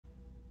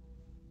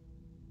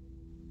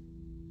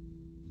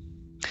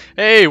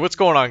Hey, what's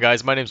going on,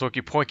 guys? My name's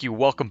Wonky Poinky.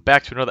 Welcome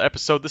back to another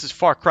episode. This is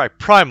Far Cry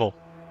Primal.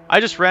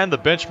 I just ran the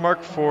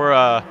benchmark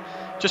for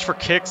just for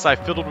kicks. I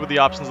fiddled with the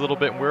options a little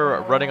bit, and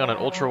we're running on an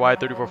ultra wide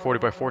 3440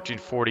 by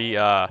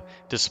 1440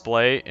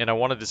 display, and I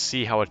wanted to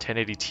see how a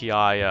 1080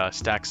 Ti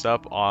stacks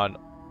up on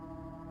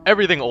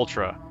everything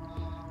ultra.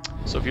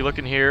 So if you look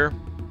in here,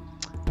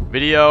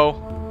 video,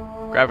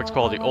 graphics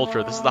quality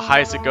ultra. This is the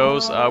highest it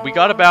goes. We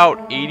got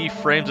about 80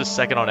 frames a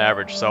second on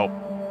average. So,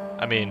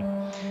 I mean,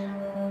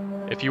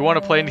 if you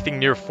want to play anything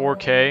near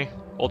 4K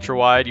ultra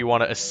wide, you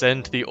want to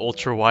ascend to the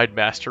ultra wide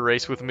master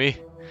race with me.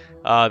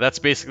 That's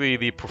basically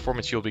the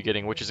performance you'll be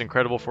getting, which is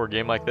incredible for a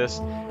game like this.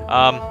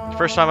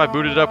 First time I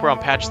booted it up, we're on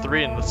patch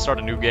 3, and let's start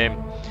a new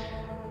game.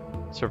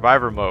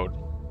 Survivor mode.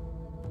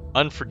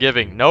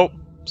 Unforgiving. Nope.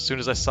 As soon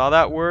as I saw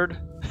that word,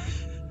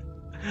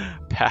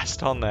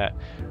 passed on that.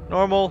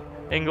 Normal,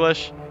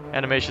 English,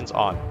 animations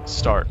on.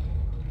 Start.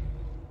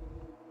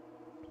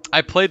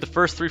 I played the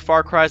first 3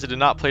 Far Cries. I did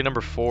not play number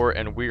 4,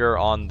 and we are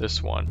on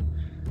this one.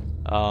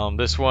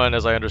 This one,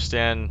 as I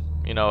understand,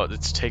 you know,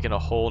 it's taken a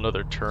whole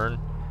nother turn.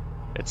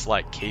 It's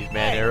like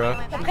caveman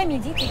era. 2016.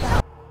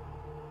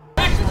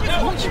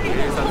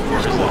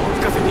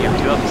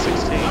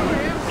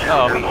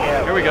 Oh,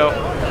 here we go.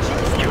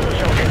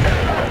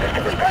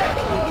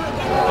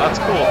 That's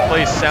cool. It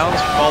plays sounds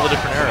from all the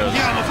different eras.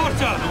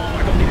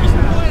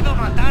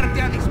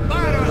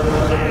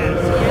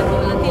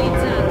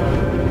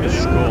 This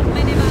is cool.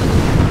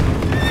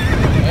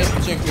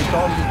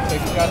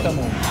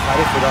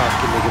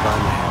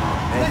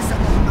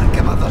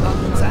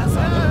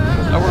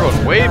 Oh, we're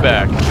going way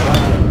back.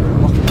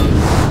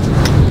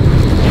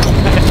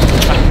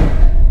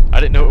 I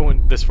didn't know it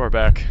went this far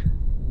back.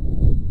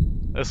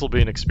 This will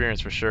be an experience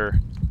for sure.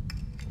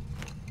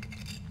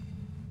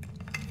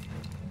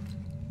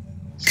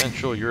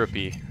 Central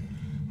Europe-y.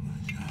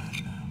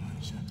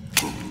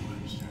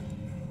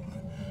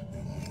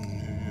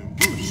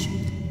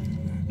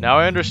 Now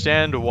I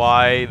understand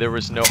why there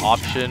was no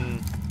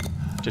option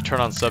to turn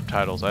on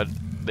subtitles.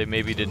 They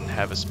maybe didn't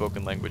have a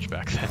spoken language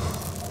back then.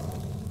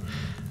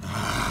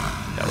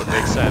 That would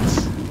make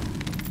sense.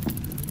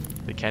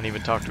 They can't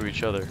even talk to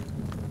each other.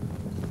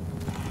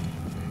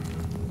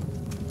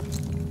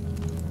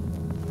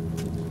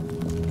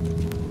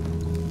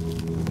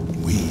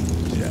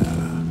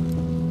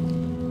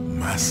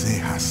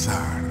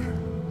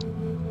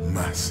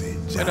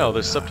 I know,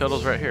 there's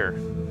subtitles right here.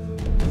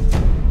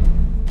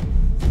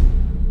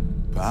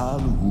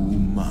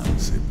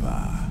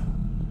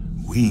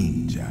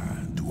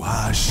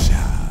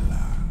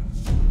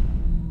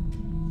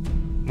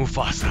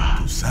 Mufasa.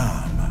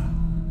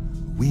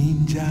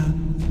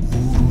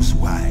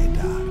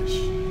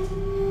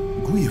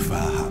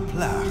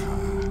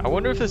 I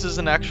wonder if this is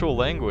an actual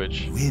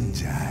language.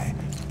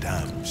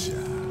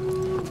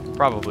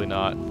 Probably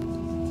not.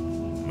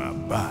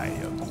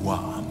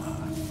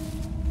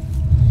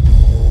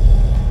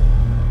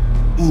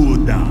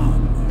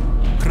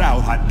 Udam,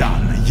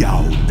 Krauhadan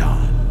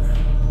Yaudan,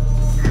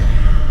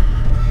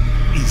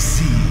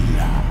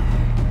 Isila,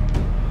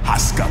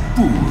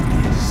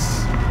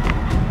 Haskapuris,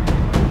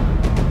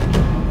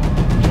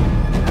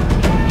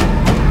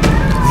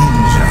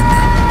 Ninjan,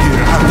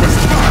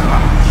 Hiravaskara,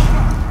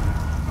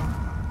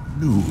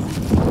 Nu,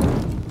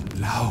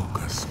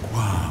 Laukas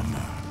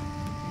Guama,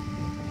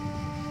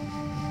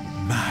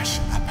 Mash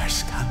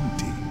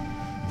Apaskanti,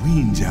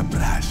 Winja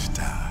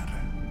Brashtar.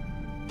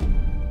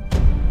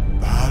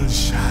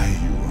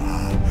 Shaiwa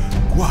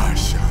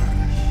Guashar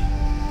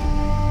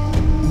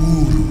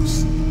Urus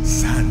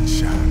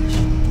Sanchar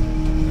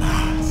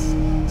Mas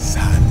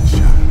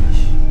Sanchar.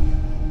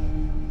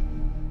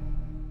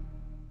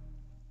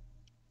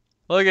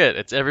 Look at it,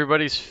 it's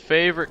everybody's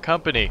favorite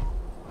company.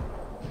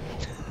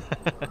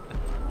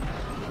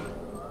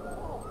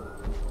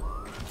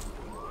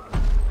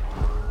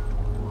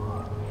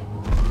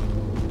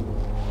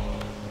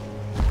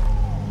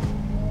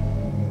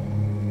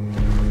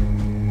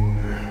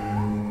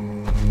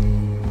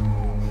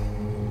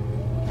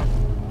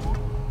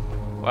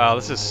 Wow,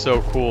 this is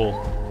so cool.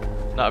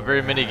 Not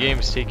very many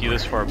games take you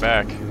this far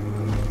back.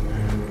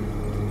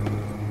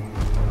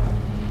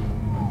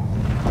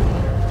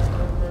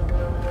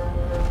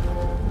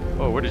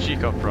 Oh, where did she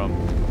come from?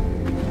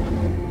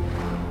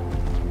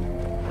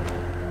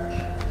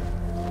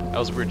 That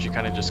was weird, she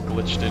kind of just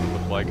glitched in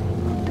with like...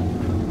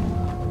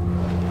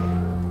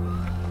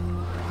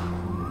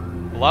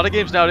 A lot of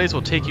games nowadays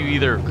will take you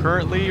either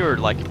currently or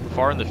like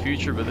far in the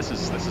future, but this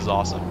is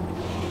awesome.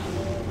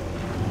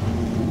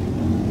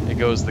 It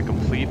goes the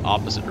complete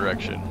opposite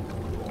direction.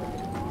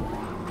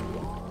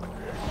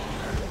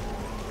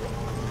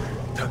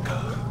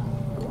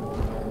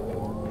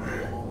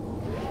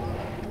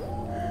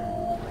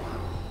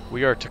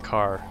 We are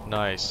Takar.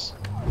 Nice.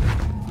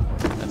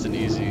 That's an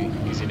easy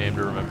name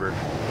to remember.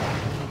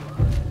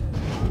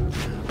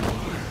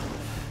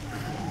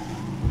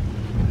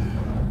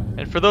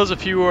 And for those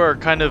of you who are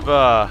kind of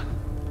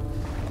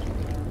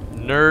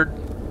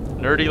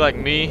nerdy like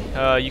me,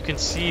 you can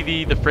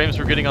see the frames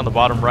we're getting on the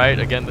bottom right.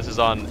 Again, this is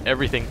on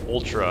everything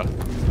ultra.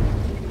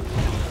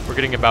 We're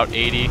getting about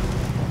 80.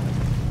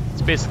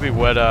 It's basically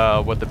what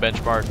the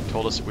benchmark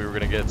told us we were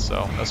gonna get,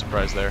 so no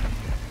surprise there.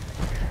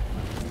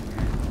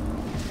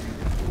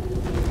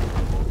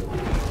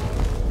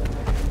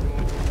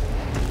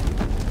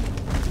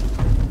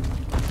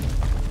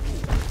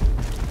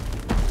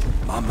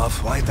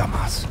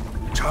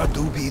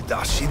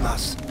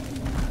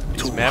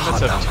 These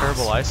mammoths have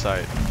terrible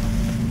eyesight.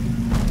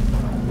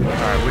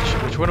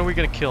 Alright, which one are we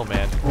gonna kill,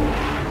 man?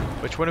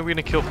 Which one are we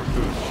gonna kill for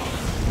food?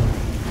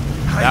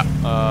 That,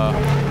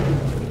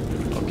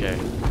 okay.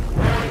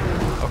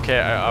 Okay,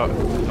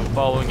 I'm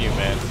following you,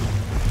 man.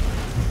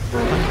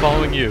 I'm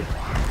following you.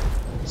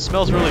 It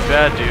smells really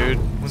bad, dude.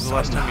 When's the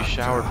last time you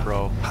showered,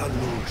 bro?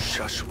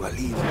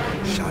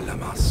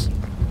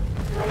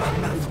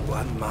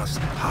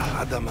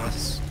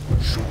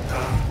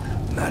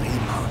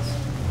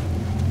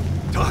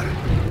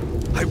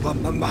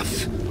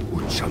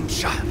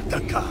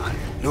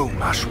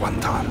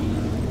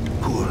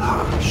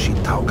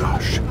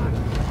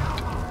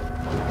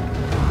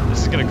 This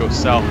is gonna go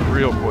south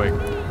real quick.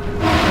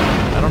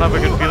 I don't have a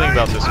good feeling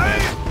about this, man.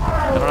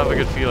 I don't have a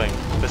good feeling.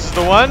 This is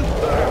the one?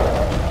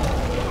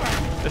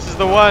 This is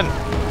the one!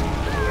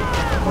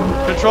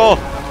 Control!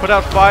 Put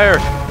out fire!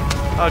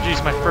 Oh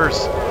jeez, my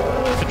first.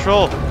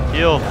 Control!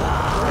 Heal.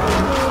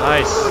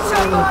 Nice.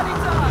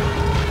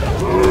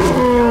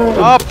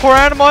 Oh, poor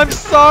animal, I'm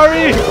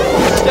sorry!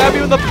 Stab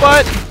you in the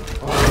butt!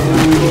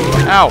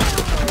 Ow.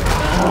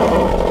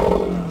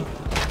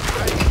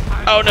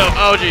 Oh no,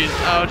 oh jeez,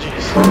 oh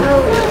jeez.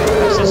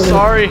 I'm so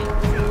sorry.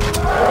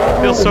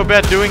 I feel so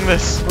bad doing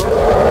this.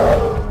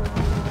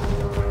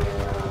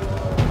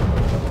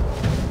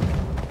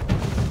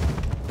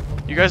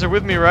 You guys are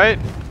with me, right?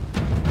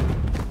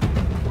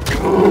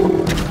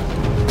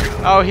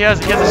 Oh, he has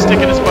a stick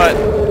in his butt.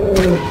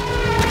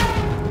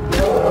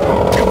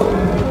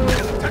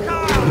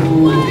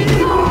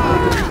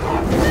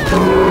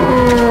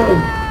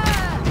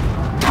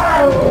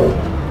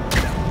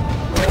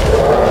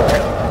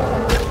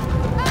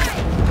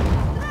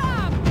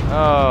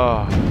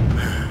 Oh.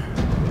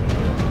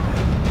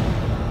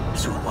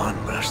 Suwan,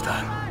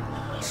 Brastan.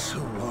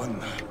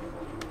 Suwan.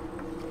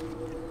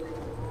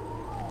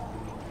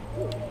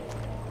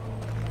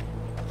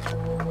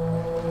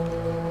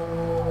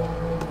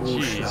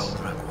 Jeez.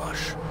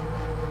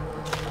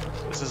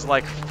 This is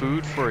like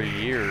food for a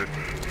year.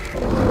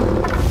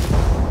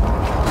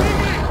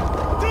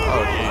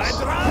 Oh,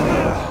 jeez.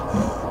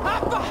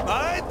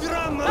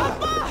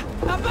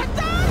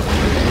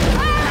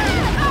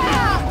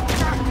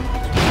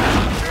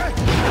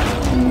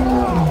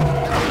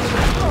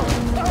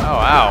 Oh,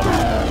 ow.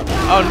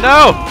 Oh,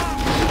 no!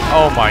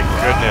 Oh, my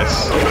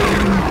goodness.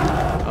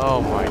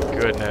 Oh, my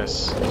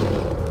goodness.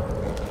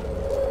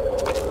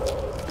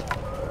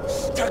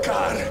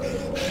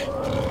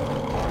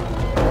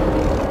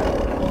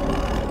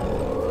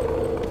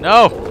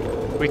 No!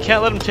 We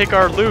can't let him take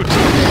our loot.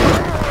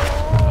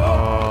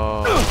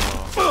 Oh.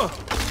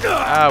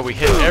 Ah, we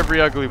hit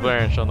every ugly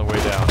branch on the way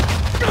down.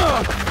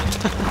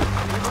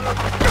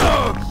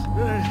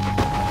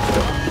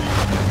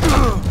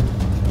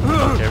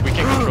 Okay, we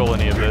can't control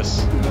any of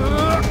this.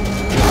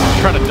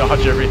 I'm trying to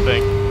dodge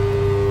everything.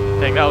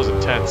 Dang, that was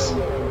intense.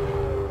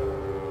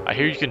 I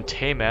hear you can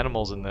tame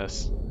animals in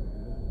this.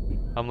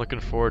 I'm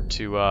looking forward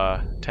to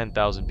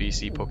 10,000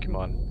 BC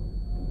Pokemon.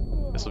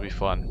 This will be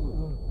fun.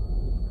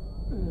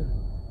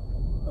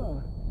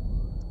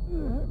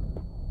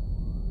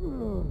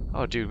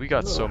 Oh, dude, we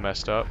got so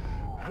messed up.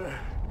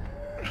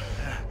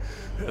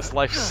 This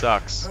life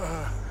sucks.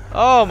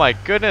 Oh my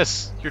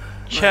goodness, your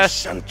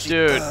chest,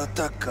 dude.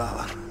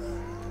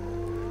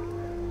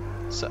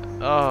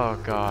 Oh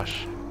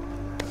gosh.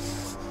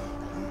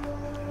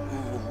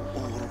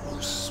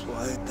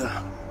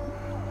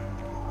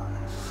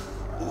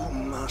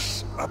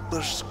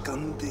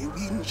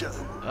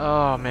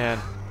 Oh man,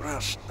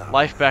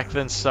 life back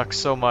then sucked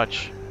so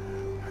much.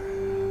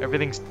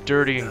 Everything's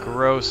dirty and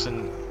gross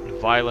and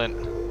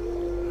violent.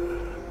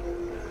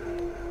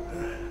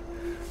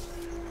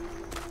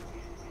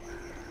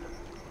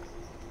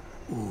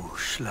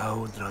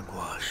 Schlau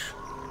Dragwash.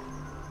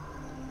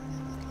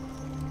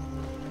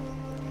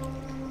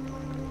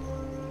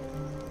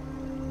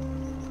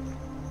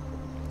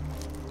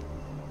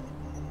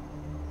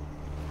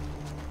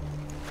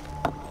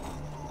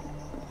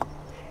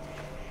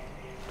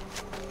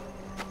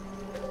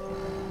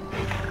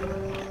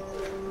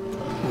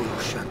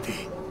 Urushanti,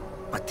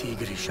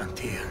 Patigri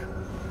Shantir,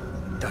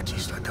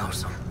 Dajis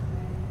Ladausam.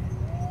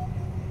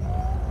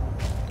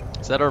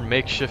 Is that our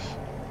makeshift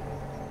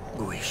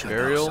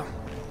burial?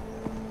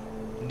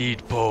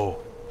 Need bow.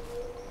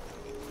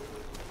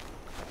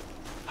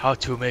 How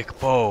to make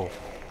bow.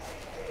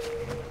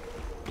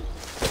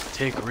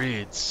 Take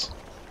reeds.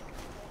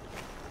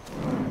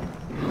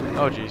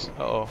 Oh jeez.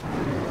 Uh-oh.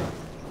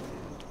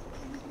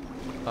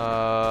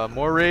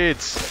 More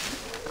reeds.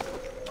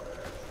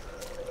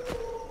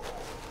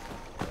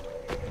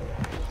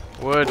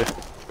 Wood.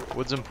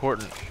 Wood's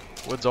important.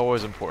 Wood's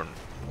always important.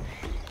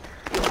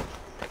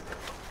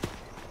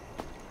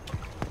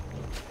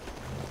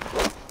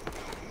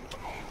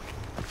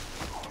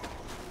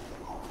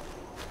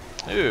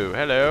 Ooh,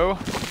 hello.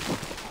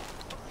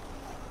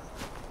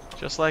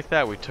 Just like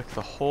that, we took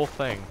the whole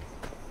thing.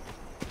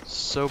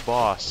 So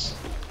boss.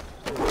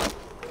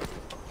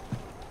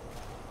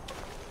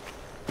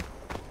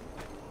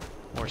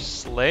 More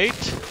slate.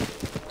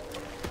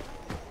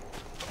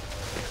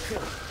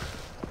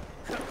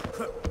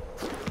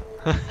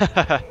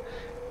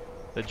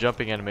 The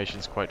jumping animation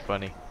is quite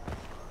funny.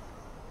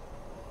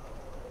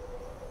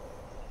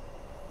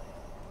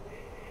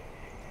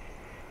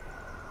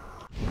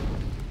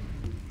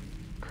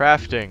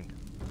 Crafting.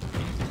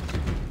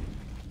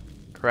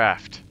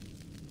 Craft.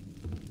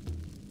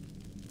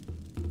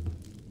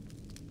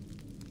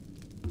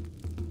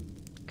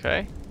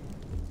 Okay.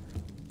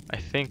 I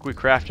think we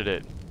crafted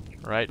it.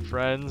 Right,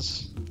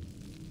 friends?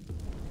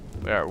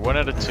 We are 1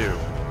 out of 2.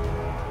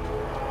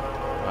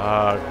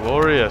 Ah,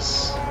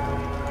 glorious.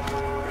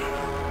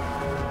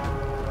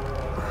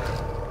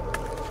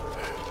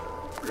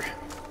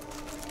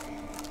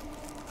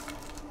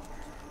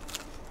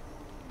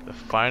 The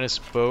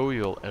finest bow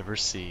you'll ever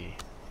see.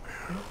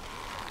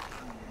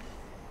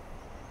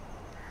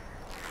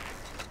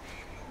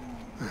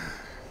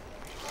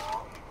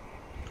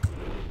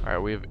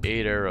 Alright, we have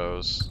 8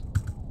 arrows.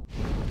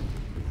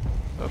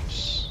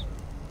 Oops.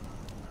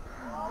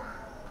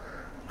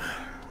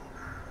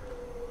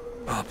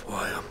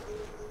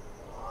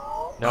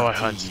 Now I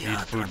hunt, need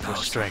food for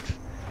strength.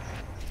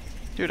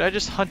 Dude, I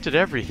just hunted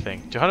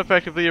everything. To hunt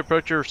effectively,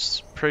 approach your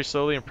prey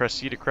slowly and press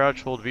C to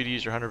crouch. Hold V to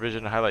use your hunter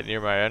vision to highlight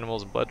nearby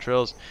animals and blood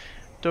trails.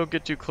 Don't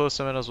get too close,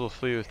 some animals will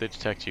flee if they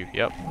detect you.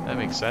 Yep, that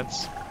makes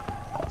sense.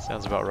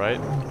 Sounds about right.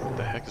 What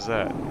the heck is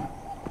that?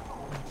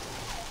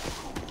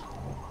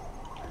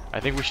 I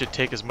think we should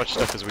take as much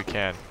stuff as we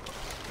can.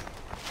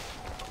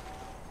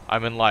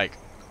 I'm in like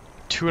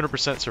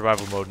 200%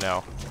 survival mode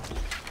now.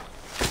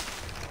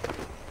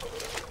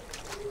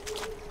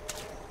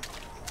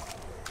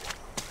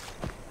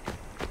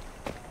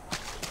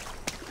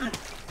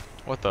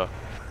 What the?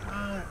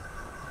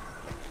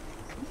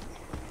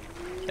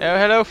 Oh,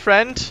 hello,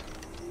 friend.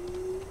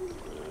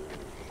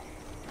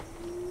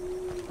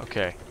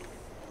 Okay.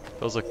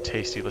 Those look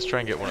tasty. Let's try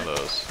and get one of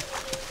those.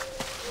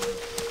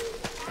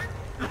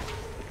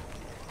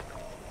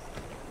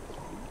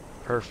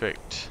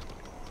 Perfect.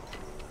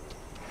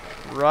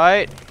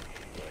 Right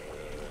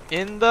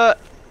in the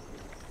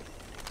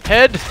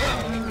head.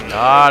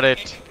 Got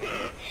it.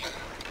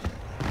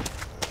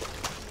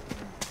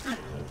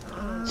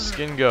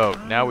 Skin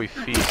goat. Now we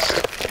feast.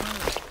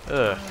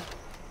 Ugh.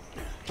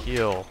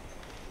 Heal.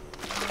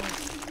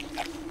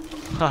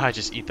 I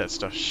just eat that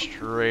stuff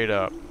straight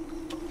up.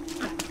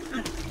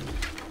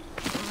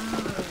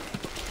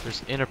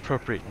 There's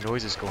inappropriate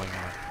noises going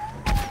on.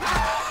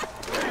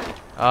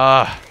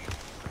 Ah.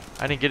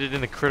 I didn't get it in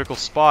the critical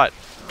spot.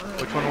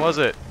 Which one was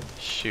it?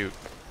 Shoot.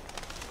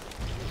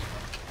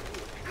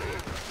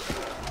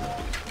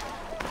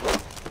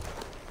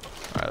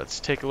 Alright,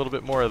 let's take a little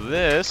bit more of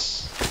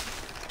this.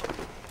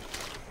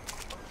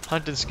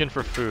 Hunt and skin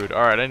for food.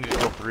 Alright, I need to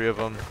kill 3 of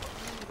them.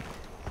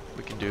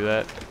 We can do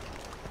that.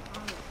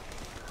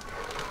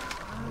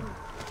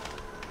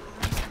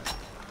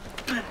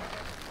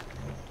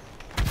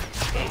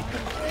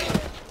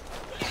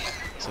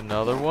 It's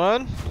another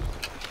one.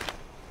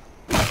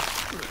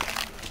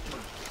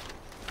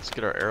 Let's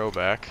get our arrow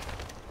back.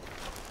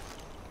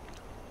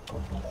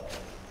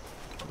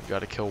 We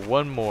gotta kill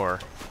 1 more.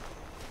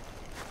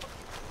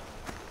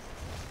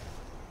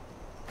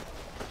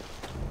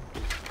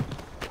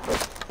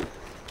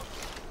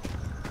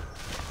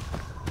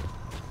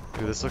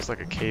 Dude, this looks like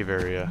a cave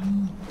area.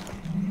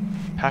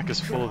 Pack is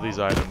full of these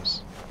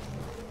items.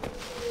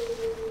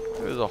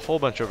 There's a whole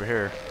bunch over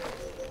here.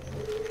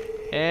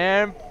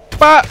 And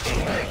pop!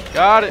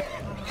 Got it!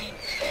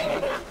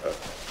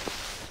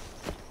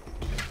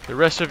 The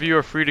rest of you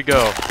are free to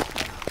go.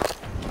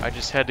 I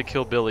just had to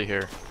kill Billy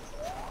here.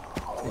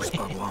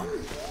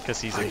 Because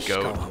he's a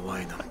goat.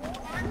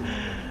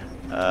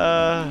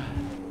 I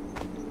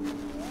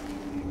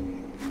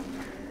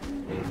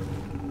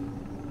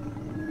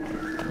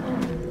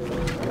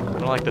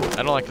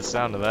don't like the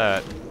sound of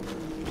that.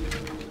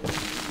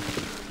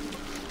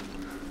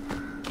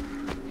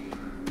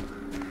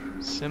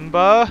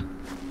 Simba,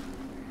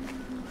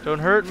 don't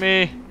hurt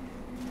me.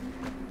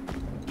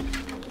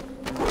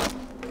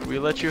 We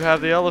let you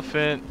have the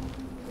elephant.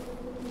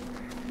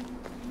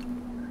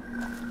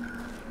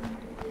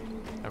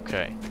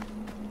 Okay.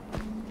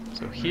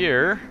 So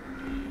here,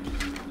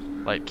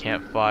 light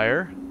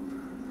campfire.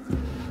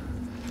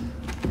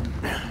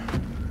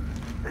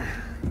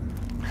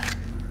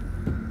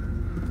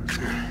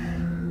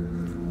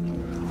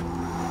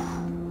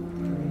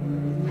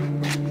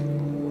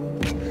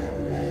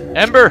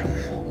 Ember!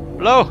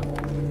 Blow!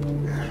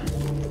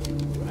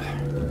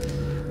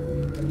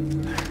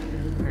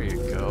 There you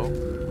go.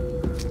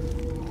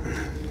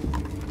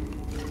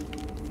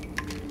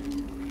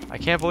 I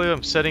can't believe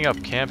I'm setting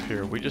up camp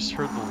here. We just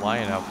heard the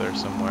lion out there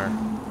somewhere.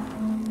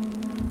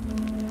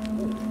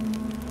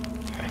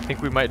 I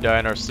think we might die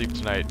in our sleep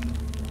tonight.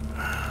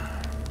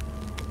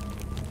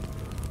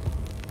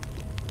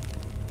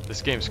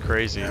 This game's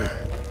crazy.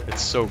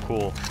 It's so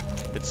cool.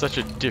 It's such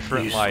a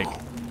different, like,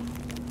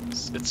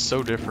 it's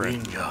so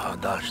different. Winja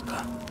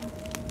hadasta.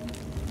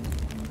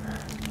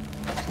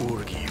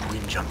 Urgi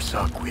winjam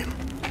saquim.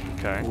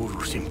 Okay.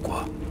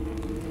 Urusimqua.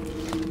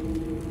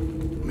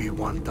 Mi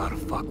wantar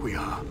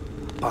faquiha.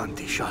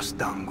 Panti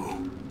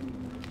shastangu.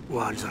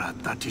 Wajra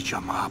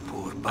tachichama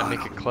I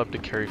make a club to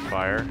carry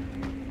fire.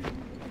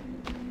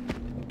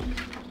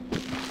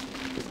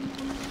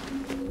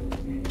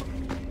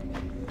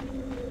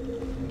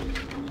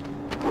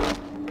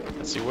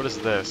 Let's see, what is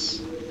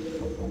this?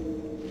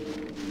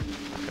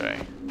 Okay.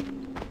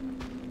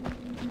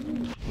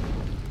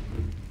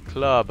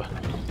 Club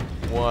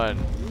 1.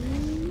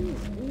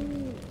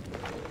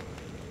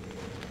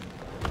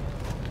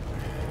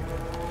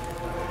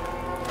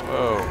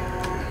 Whoa.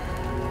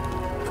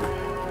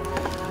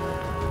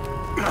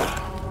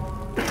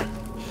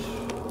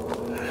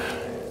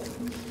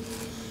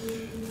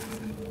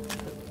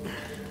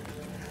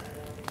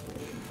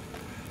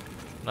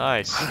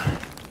 Nice.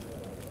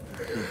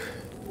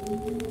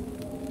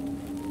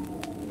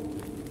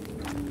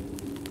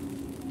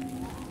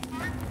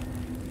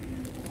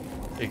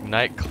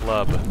 Ignite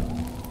club.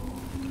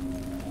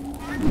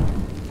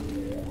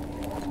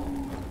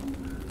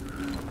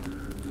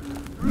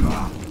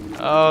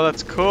 Oh,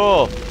 that's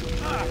cool.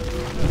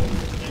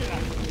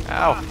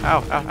 Ow, ow,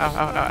 ow, ow,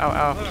 ow, ow, ow,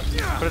 ow.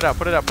 Put it out,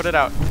 put it out, put it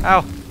out.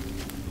 Ow.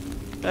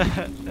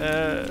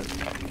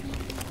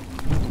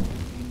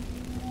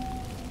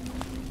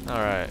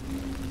 Alright.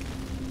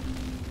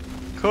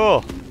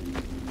 Cool.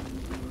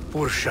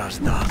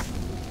 Urshasda.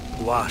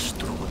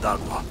 Wastru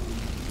dagwa.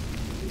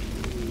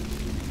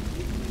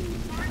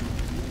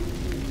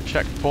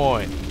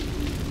 Checkpoint.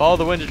 Follow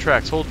the winter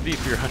tracks. Hold V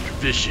for your hunter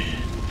vision.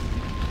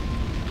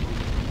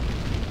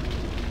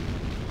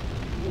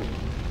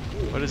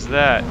 What is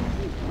that?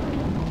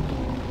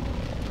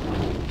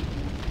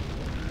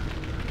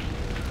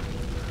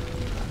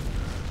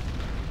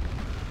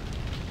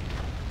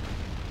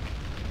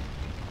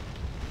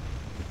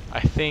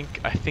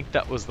 I think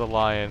that was the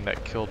lion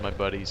that killed my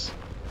buddies.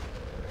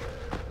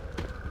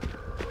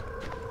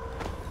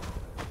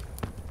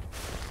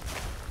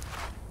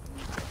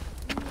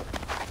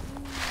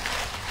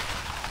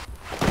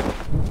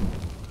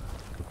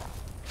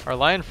 Our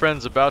lion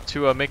friend's about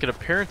to make an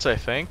appearance, I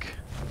think.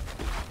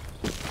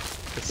 It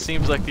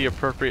seems like the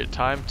appropriate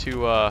time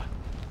to,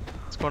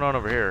 what's going on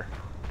over here?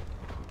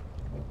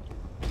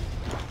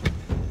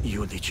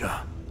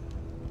 Yudicha.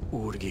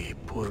 Urgi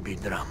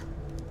purbidram.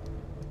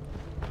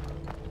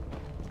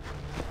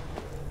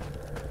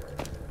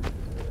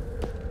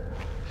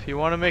 If you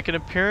want to make an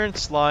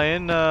appearance,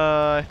 lion,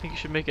 I think you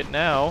should make it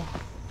now.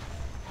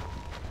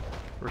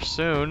 Or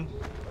soon.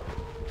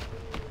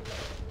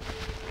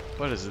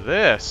 What is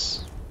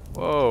this?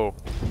 Whoa.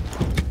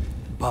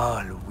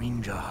 Bal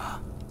winja.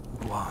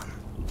 One.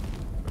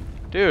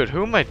 Dude,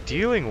 who am I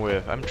dealing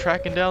with? I'm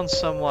tracking down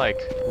some, like...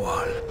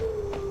 Wal.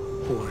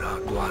 Ura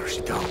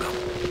guarshitangam.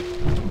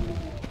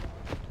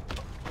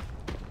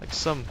 Like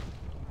some...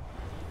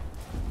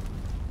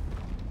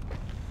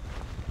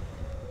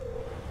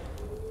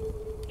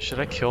 Should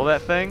I kill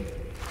that thing?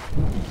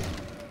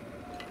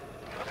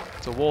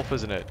 It's a wolf,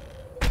 isn't it?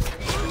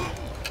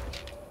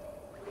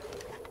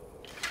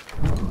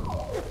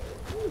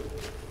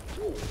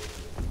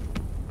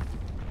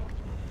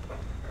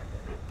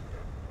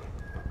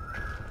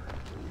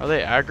 Are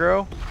they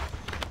aggro?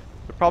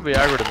 They're probably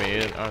aggro to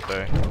me, aren't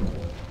they?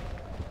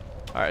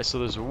 Alright, so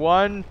there's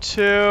 1,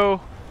 2...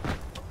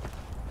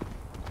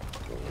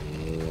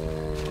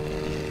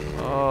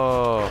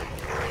 Oh...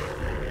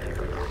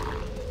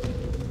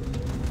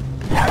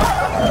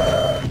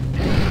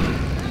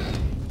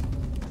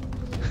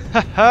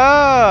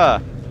 Haha!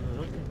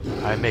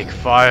 I make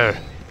fire.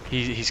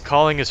 He's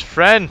calling his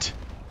friend.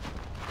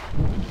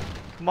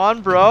 Come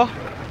on, bro.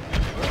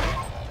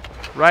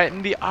 Right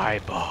in the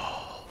eyeball.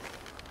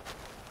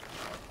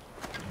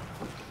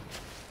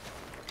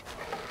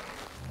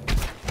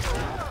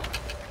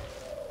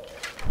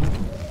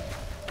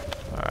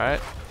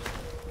 Alright.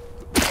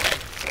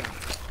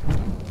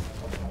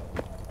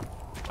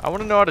 I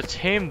want to know how to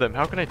tame them.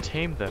 How can I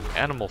tame them?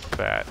 Animal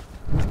fat.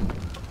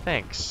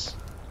 Thanks.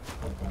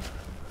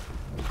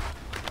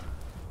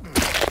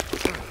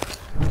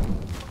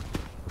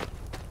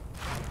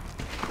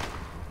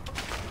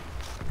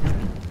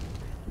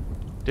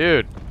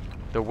 Dude,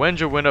 the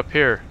Wenja went up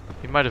here.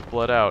 He might have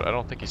bled out. I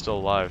don't think he's still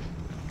alive.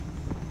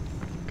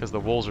 Because the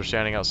wolves are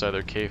standing outside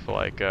their cave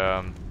like,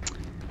 yo,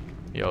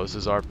 this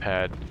is our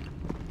pad.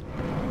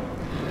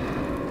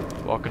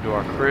 Welcome to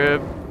our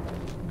crib.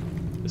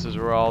 This is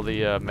where all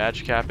the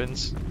magic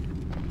happens.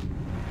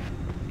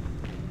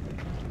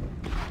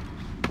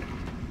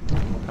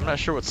 I'm not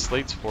sure what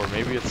slate's for.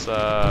 Maybe it's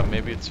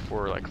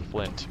for like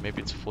flint.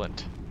 Maybe it's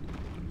flint.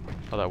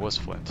 Oh, that was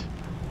flint.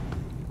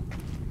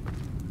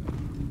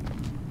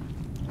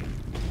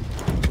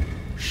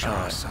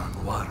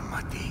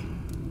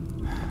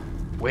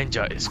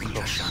 Wenja is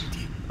close.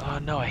 Oh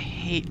no, I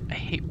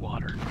hate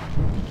water.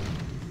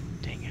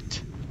 Dang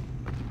it.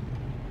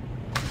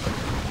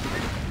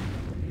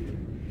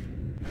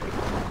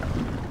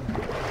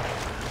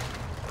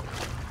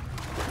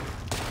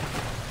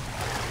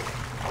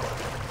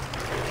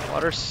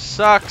 Water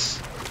sucks.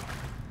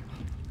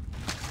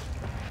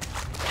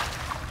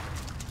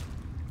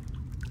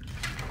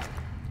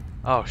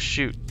 Oh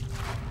shoot.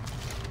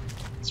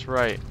 That's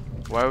right.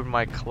 Why would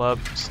my club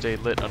stay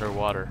lit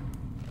underwater?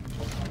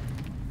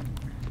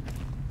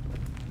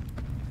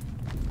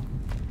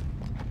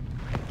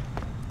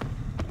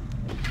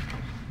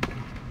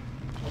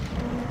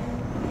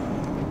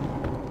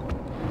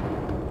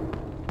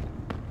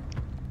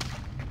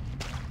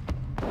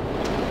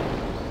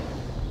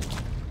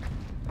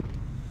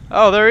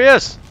 Oh, there he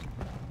is!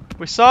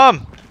 We saw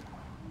him!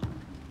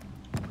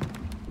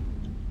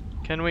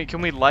 Can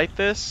we light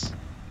this?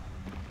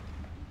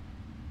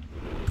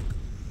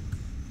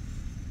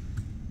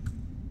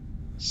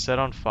 Set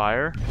on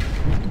fire?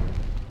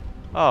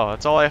 Oh,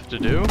 that's all I have to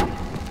do?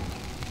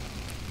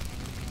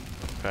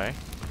 Okay.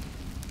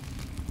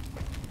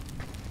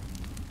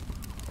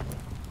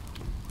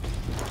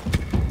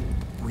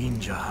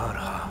 Wind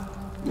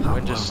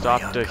just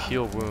stopped to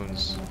heal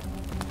wounds.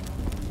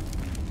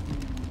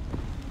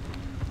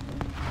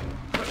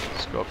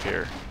 Let's go up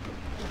here.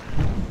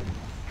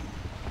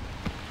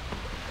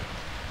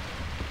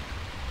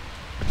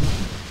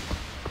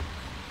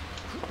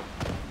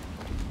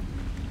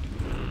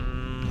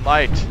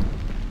 Light.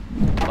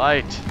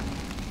 Light.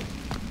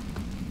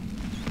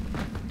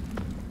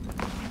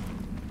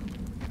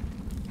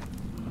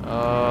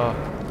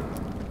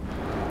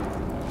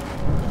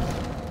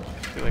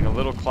 Feeling a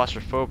little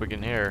claustrophobic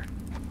in here.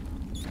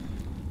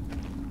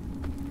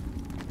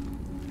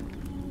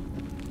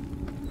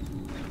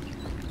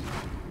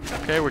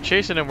 Okay, we're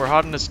chasing him. We're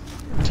hot on his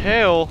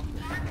tail.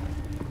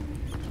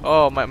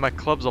 Oh, my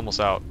club's almost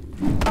out.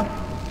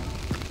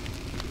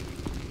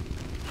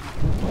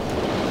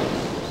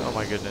 Oh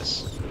my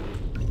goodness.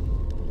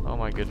 Oh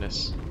my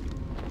goodness.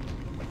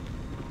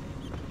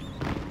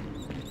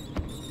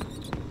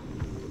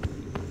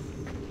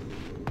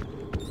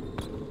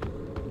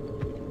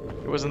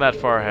 It wasn't that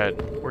far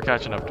ahead. We're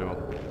catching up to him.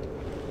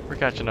 We're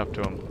catching up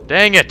to him.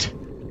 Dang it!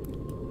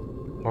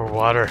 More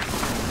water.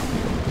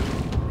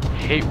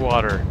 Hate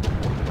water.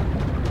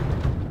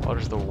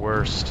 Water's the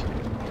worst.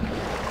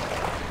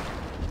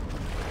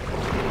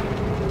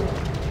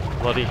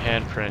 Bloody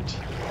handprint.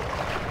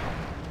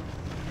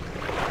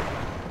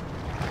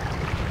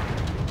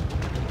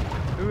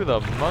 Ooh,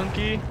 the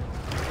monkey?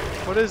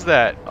 What is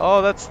that?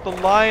 Oh, that's the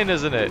lion,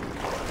 isn't it?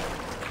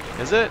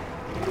 Is it?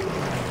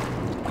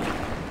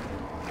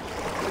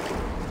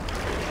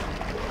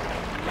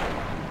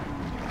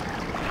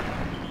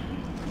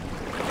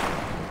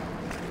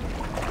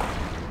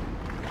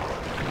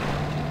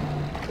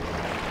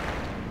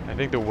 I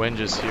think the winch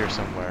is here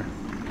somewhere.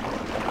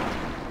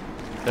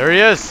 There he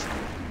is!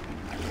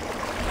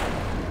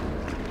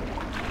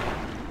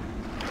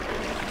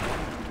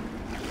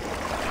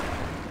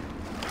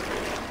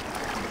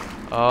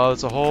 Oh,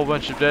 there's a whole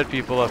bunch of dead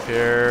people up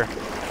here.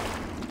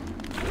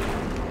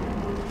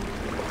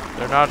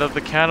 They're not of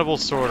the cannibal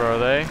sort, are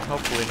they?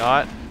 Hopefully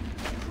not.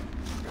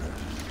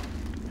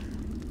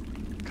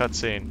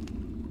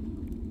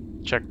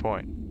 Cutscene.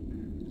 Checkpoint.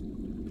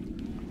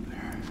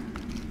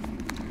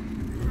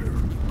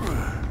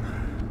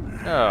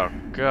 Oh,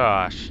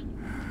 gosh.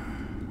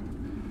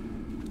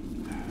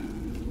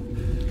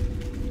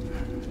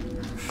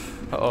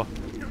 Uh-oh.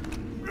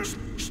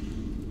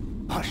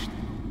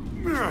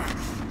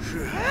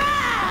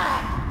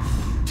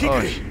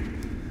 Oh.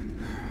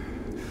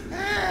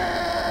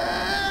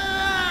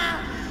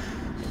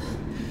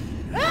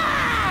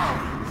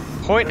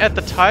 Point at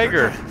the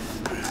tiger.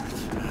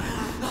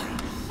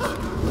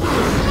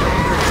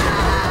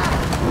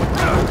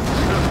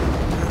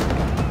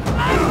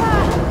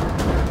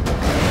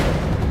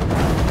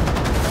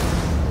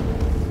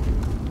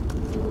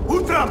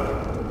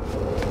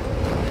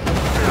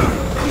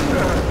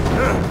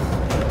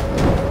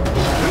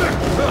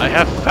 I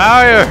have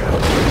fire!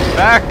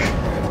 Back!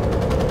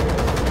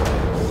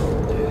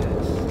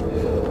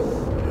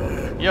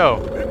 Yo!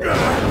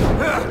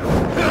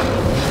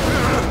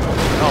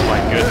 Oh my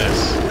goodness.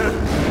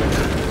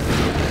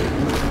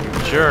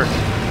 Jerk.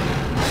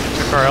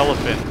 Took our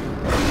elephant.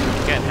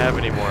 Can't have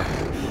any more.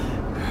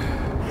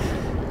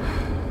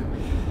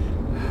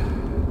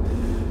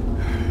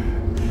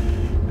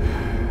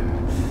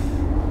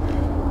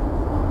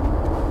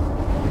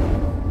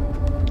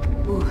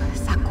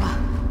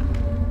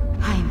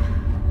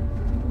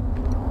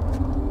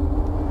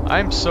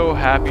 I'm so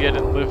happy I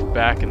didn't live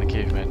back in the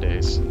caveman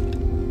days.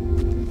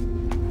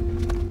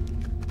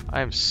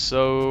 I'm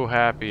so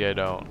happy I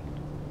don't.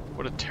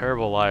 What a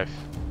terrible life.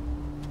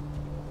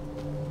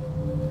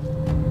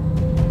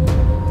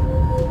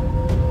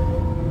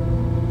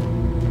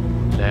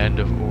 Land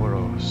of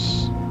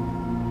Oros.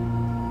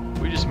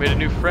 We just made a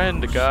new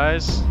friend,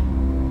 guys.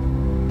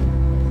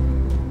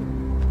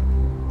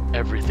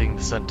 Everything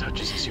the sun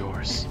touches is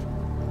yours.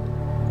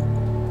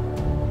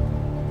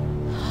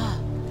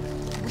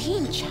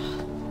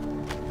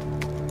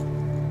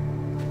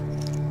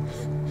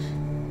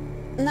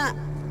 Na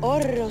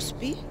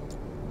Orrospi?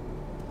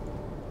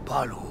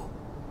 Palu,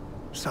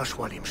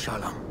 Sashwalim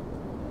Shalam,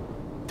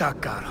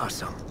 Takar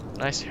Hasam.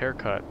 Nice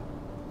haircut.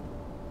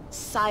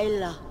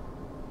 Saila.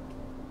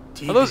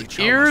 Are those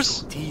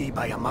ears? Tii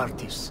by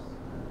Amartis.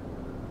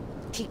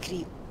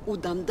 Tikri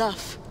udam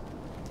daf.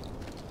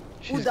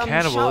 She's a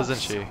cannibal, isn't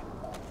she?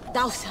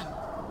 Dausam.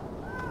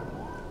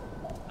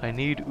 I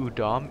need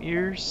Udam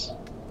ears?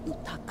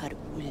 Utakar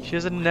ul. She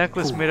has a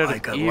necklace made out I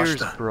of got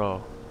ears, wasta.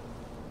 bro.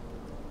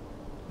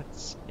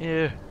 That's...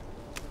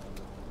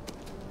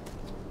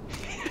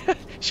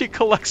 She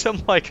collects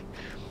them like...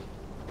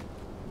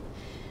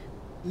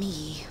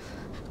 Mi.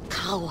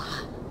 Kawa.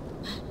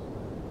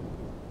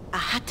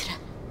 Ahatra.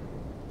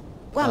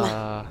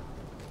 Guama.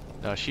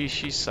 No,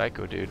 she's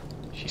psycho, dude.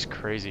 She's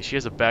crazy. She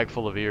has a bag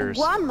full of ears.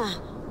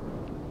 Guama.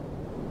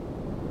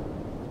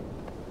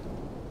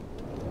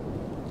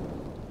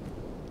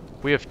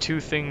 We have two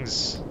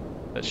things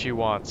that she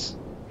wants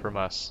from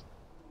us.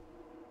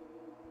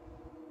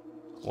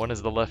 One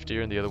is the left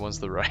ear and the other one's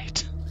the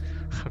right.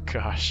 Oh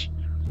gosh.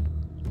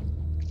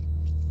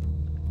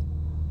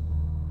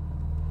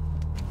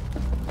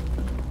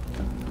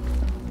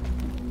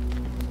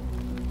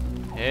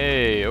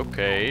 Hey,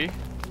 okay.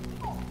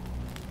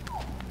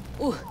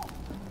 Ooh.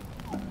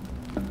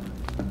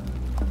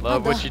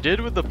 Love what you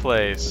did with the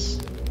place.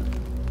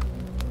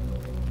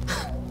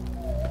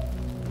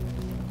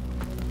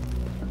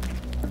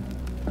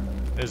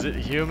 Is it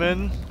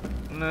human?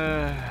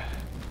 Nah.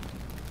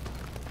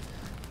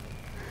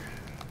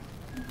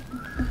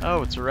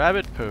 Oh, it's a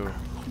rabbit poo.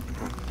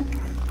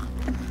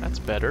 That's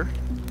better.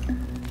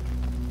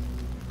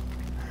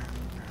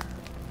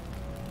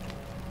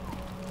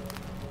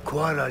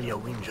 Quara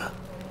Yawinja.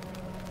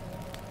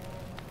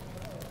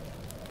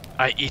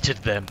 I eated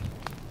them.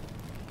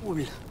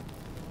 Ul.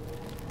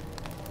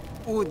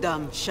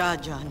 Udam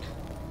Shajan.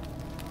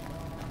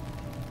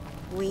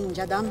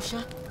 Winja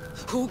damsha.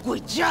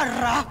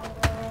 Hugujara.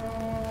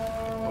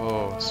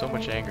 Oh, so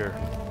much anger.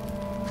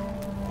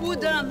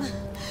 Udam.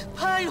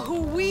 Pai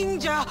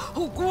huwinja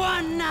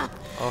huguana.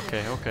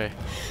 Okay, okay.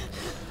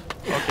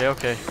 Okay,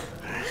 okay.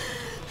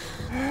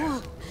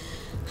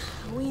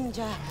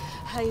 Winja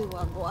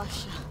haiwa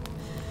guasha.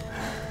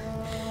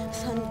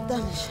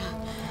 Santamsha.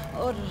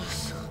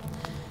 Orosu.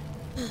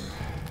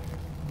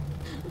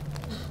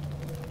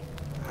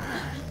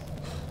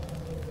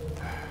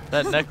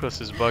 That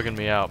necklace is bugging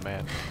me out,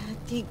 man.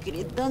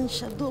 Tigre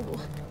dansha dubu.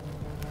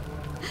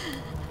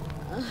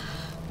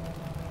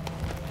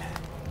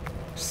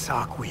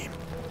 Sakwim.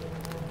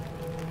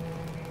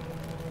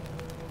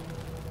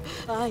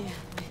 Ay.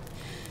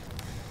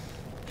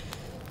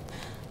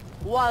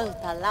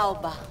 Walta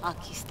lauba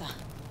akista.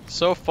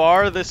 So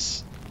far,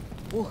 this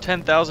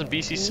 10,000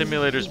 BC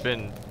simulator's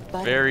been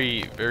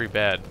very, very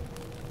bad.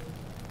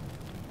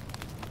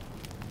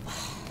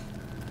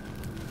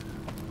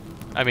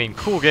 I mean,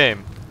 cool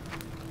game.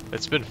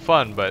 It's been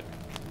fun, but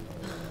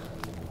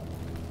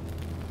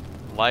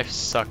life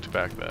sucked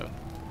back then.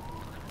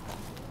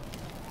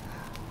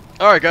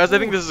 Alright guys, I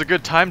think this is a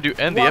good time to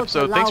end the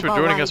episode. Thanks for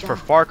joining us for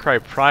Far Cry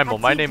Primal.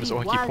 My name is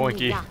Oinky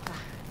Poinky.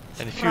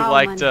 And if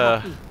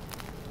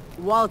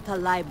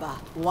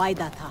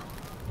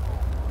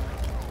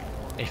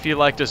you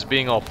liked us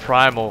being all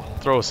primal,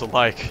 throw us a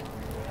like.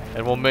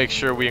 And we'll make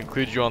sure we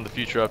include you on the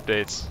future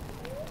updates.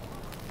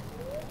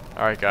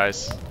 Alright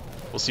guys,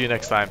 we'll see you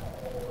next time.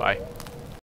 Bye.